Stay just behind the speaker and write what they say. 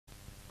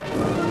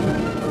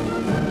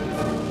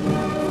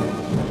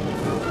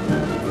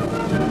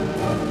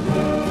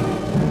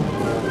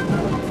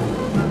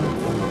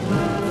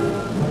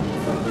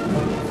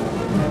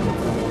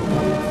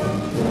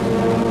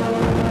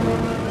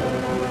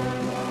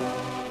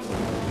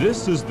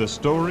This is the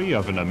story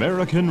of an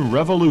American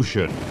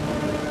revolution.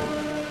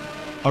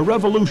 A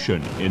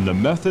revolution in the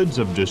methods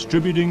of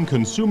distributing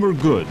consumer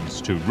goods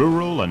to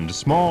rural and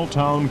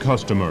small-town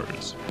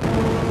customers.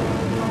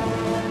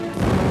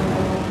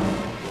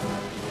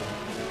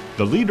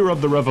 The leader of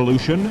the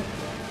revolution,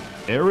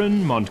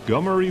 Aaron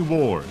Montgomery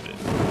Ward.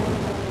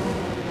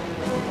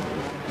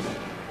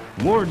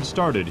 Ward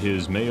started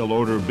his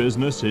mail-order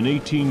business in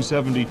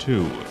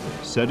 1872,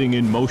 setting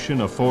in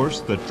motion a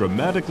force that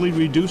dramatically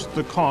reduced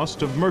the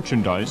cost of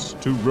merchandise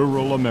to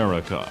rural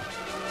America.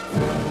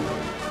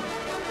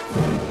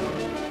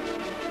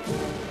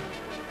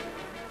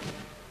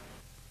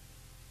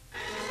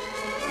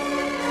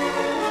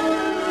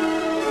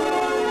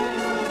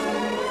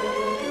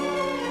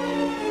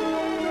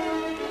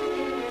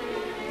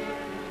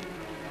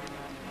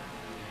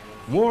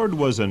 Ward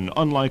was an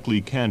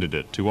unlikely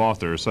candidate to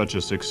author such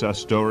a success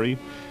story.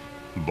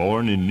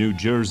 Born in New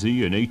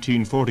Jersey in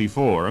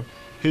 1844,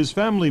 his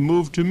family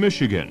moved to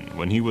Michigan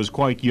when he was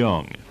quite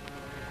young.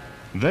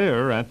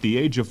 There, at the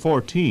age of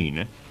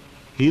 14,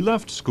 he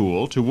left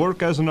school to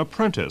work as an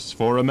apprentice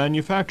for a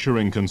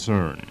manufacturing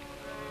concern.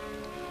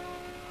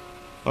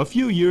 A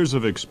few years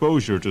of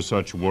exposure to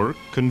such work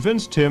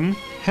convinced him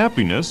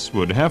happiness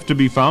would have to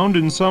be found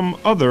in some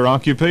other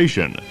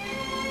occupation.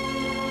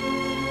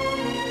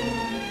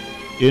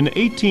 In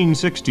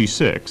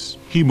 1866,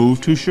 he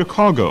moved to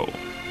Chicago,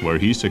 where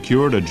he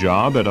secured a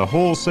job at a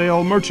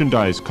wholesale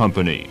merchandise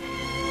company.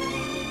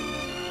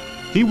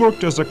 He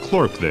worked as a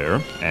clerk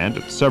there and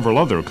at several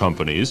other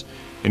companies,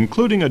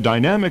 including a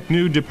dynamic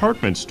new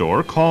department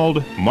store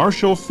called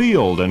Marshall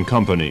Field and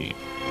Company.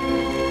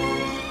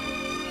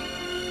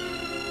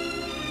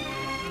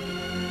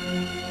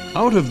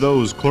 Out of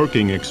those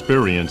clerking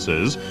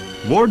experiences,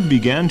 Ward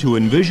began to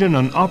envision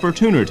an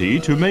opportunity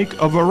to make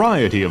a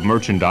variety of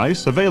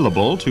merchandise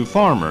available to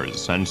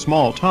farmers and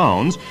small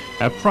towns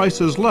at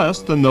prices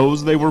less than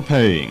those they were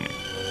paying.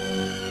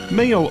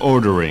 Mail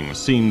ordering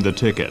seemed the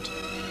ticket.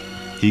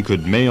 He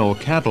could mail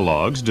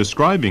catalogs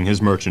describing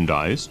his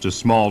merchandise to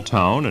small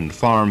town and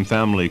farm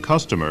family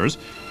customers.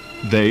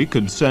 They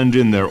could send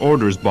in their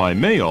orders by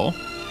mail,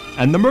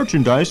 and the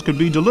merchandise could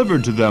be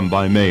delivered to them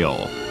by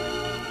mail.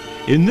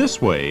 In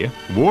this way,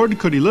 Ward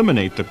could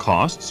eliminate the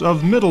costs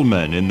of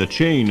middlemen in the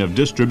chain of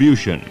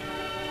distribution,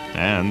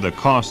 and the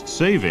cost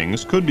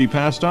savings could be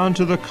passed on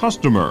to the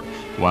customer,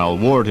 while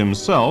Ward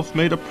himself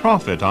made a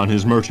profit on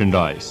his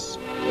merchandise.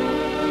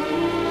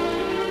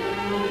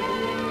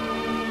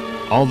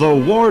 Although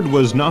Ward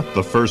was not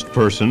the first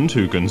person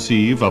to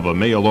conceive of a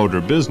mail-order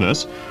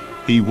business,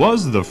 he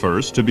was the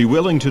first to be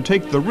willing to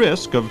take the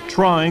risk of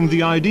trying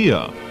the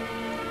idea.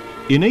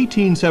 In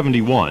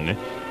 1871,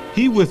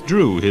 he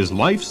withdrew his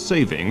life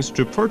savings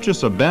to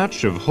purchase a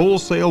batch of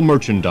wholesale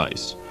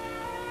merchandise.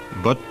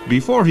 But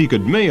before he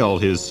could mail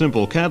his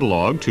simple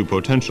catalog to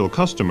potential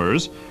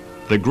customers,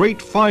 the Great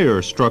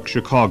Fire struck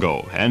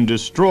Chicago and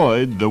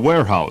destroyed the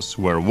warehouse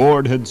where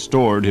Ward had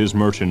stored his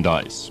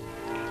merchandise.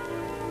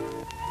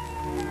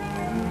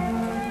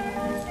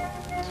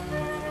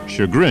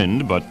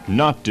 Chagrined but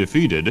not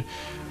defeated,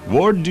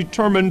 Ward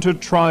determined to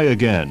try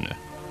again.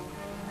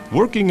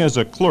 Working as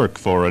a clerk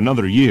for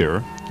another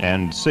year,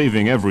 and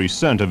saving every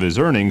cent of his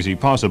earnings he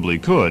possibly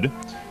could,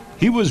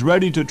 he was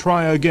ready to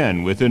try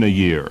again within a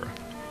year.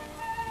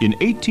 In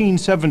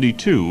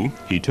 1872,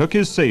 he took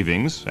his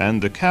savings and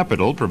the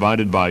capital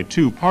provided by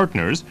two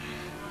partners,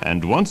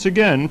 and once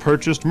again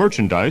purchased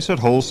merchandise at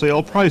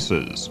wholesale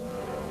prices.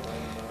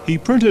 He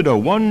printed a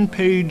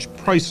one-page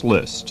price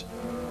list,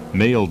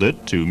 mailed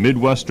it to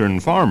Midwestern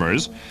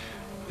farmers,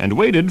 and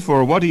waited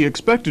for what he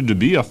expected to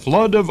be a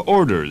flood of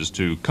orders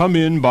to come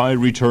in by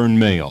return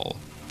mail.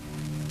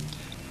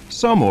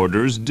 Some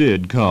orders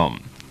did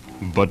come,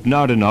 but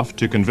not enough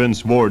to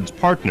convince Ward's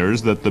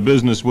partners that the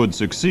business would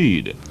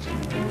succeed.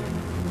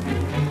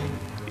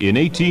 In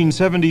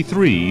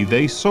 1873,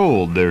 they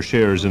sold their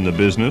shares in the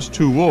business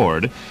to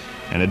Ward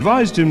and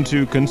advised him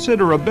to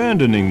consider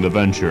abandoning the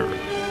venture.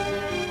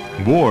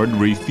 Ward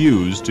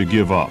refused to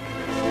give up.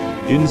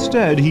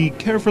 Instead, he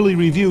carefully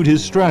reviewed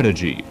his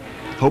strategy,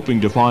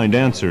 hoping to find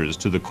answers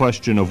to the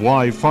question of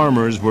why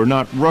farmers were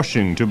not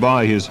rushing to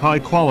buy his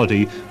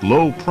high-quality,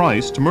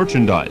 low-priced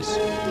merchandise.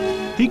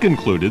 He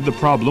concluded the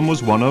problem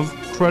was one of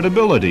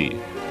credibility.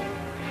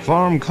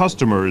 Farm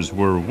customers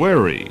were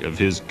wary of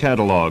his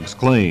catalog's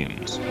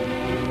claims.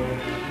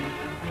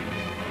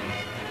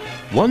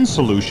 One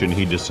solution,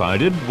 he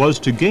decided, was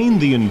to gain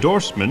the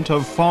endorsement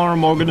of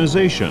farm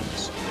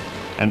organizations.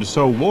 And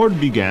so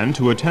Ward began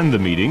to attend the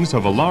meetings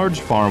of a large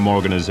farm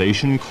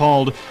organization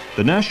called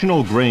the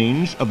National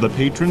Grange of the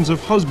Patrons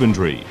of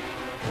Husbandry,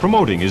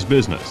 promoting his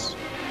business.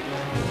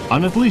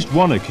 On at least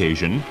one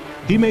occasion,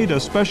 he made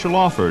a special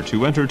offer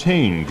to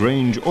entertain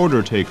Grange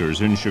order takers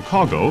in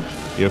Chicago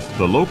if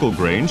the local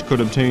Grange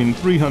could obtain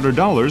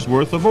 $300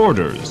 worth of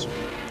orders.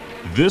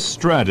 This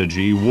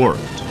strategy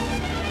worked.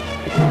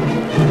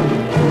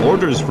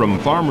 Orders from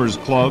farmers'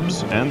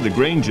 clubs and the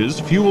Granges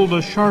fueled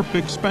a sharp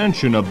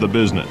expansion of the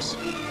business.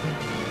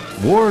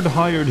 Ward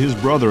hired his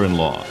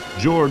brother-in-law,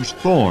 George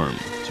Thorne,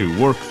 to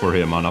work for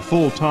him on a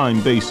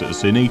full-time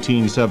basis in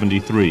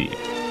 1873.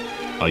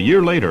 A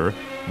year later,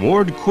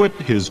 Ward quit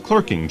his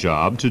clerking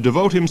job to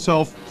devote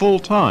himself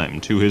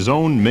full-time to his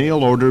own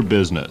mail-order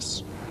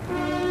business.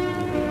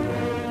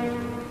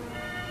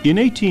 In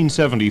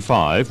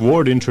 1875,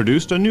 Ward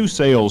introduced a new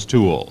sales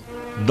tool,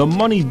 the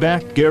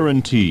money-back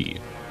guarantee.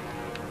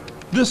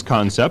 This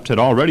concept had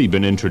already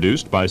been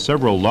introduced by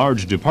several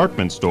large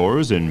department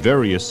stores in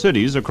various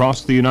cities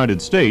across the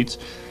United States,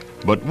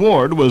 but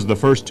Ward was the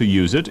first to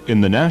use it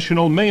in the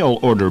national mail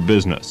order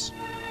business.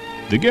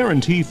 The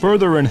guarantee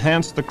further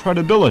enhanced the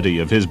credibility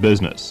of his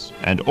business,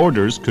 and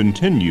orders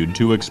continued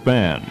to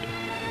expand.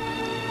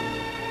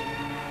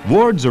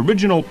 Ward's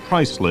original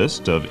price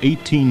list of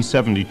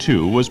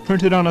 1872 was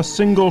printed on a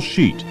single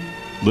sheet,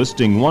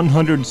 listing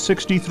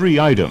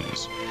 163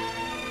 items.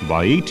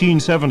 By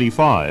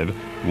 1875,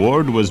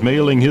 Ward was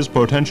mailing his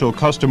potential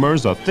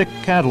customers a thick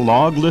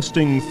catalog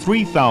listing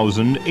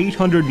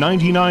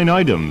 3,899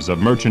 items of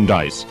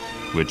merchandise,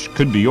 which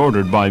could be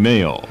ordered by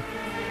mail.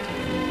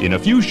 In a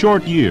few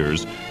short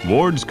years,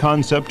 Ward's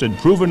concept had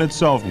proven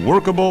itself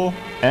workable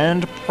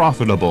and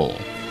profitable.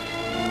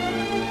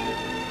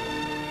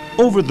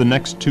 Over the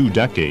next 2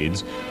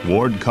 decades,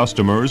 Ward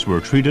customers were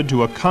treated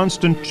to a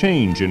constant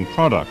change in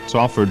products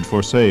offered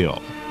for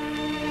sale.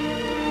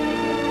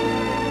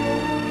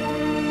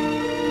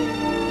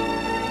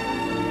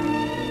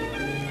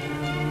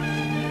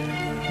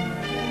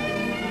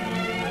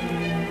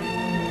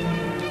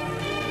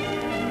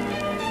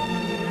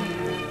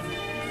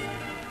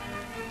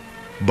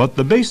 But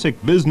the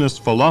basic business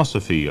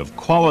philosophy of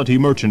quality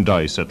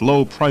merchandise at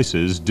low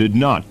prices did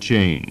not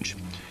change.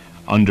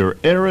 Under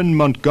Aaron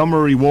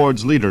Montgomery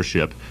Ward's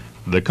leadership,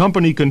 the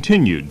company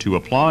continued to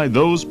apply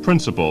those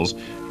principles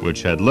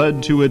which had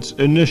led to its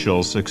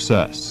initial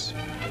success.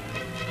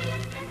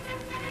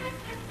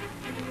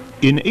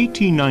 In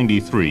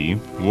 1893,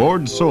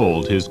 Ward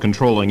sold his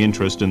controlling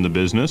interest in the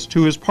business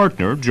to his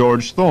partner,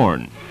 George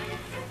Thorne.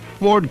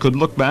 Ward could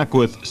look back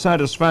with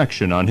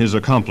satisfaction on his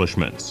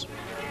accomplishments.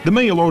 The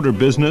mail-order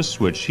business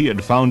which he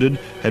had founded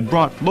had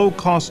brought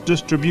low-cost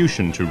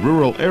distribution to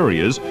rural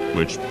areas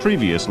which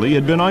previously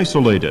had been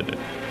isolated.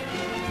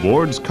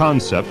 Ward's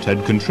concept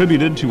had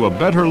contributed to a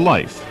better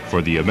life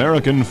for the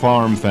American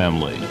farm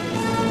family.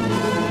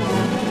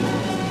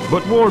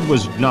 But Ward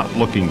was not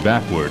looking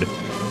backward.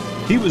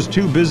 He was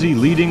too busy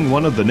leading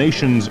one of the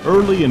nation's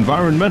early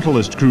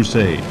environmentalist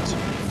crusades.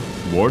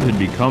 Ward had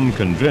become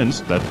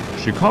convinced that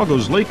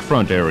Chicago's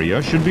lakefront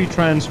area should be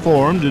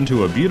transformed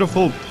into a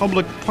beautiful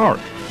public park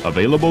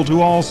available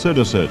to all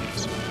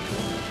citizens.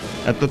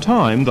 At the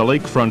time, the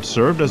lakefront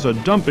served as a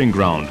dumping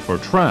ground for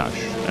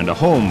trash and a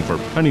home for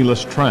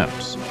penniless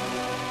tramps.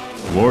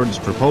 Ward's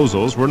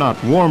proposals were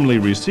not warmly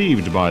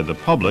received by the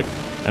public,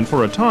 and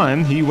for a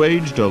time he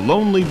waged a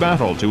lonely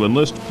battle to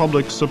enlist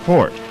public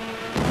support.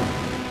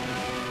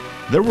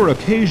 There were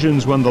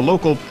occasions when the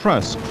local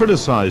press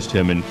criticized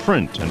him in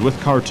print and with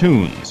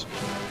cartoons.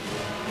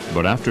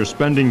 But after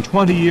spending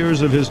 20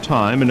 years of his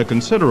time and a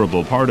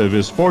considerable part of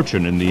his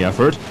fortune in the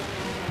effort,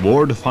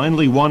 Ward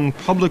finally won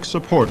public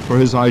support for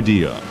his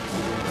idea.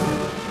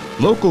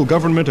 Local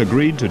government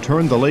agreed to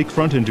turn the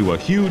lakefront into a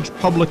huge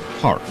public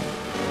park.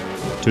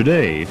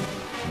 Today,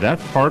 that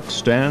park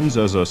stands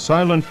as a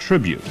silent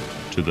tribute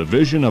to the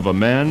vision of a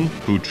man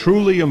who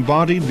truly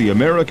embodied the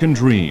American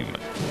dream,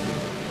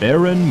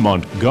 Aaron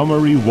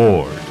Montgomery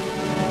Ward.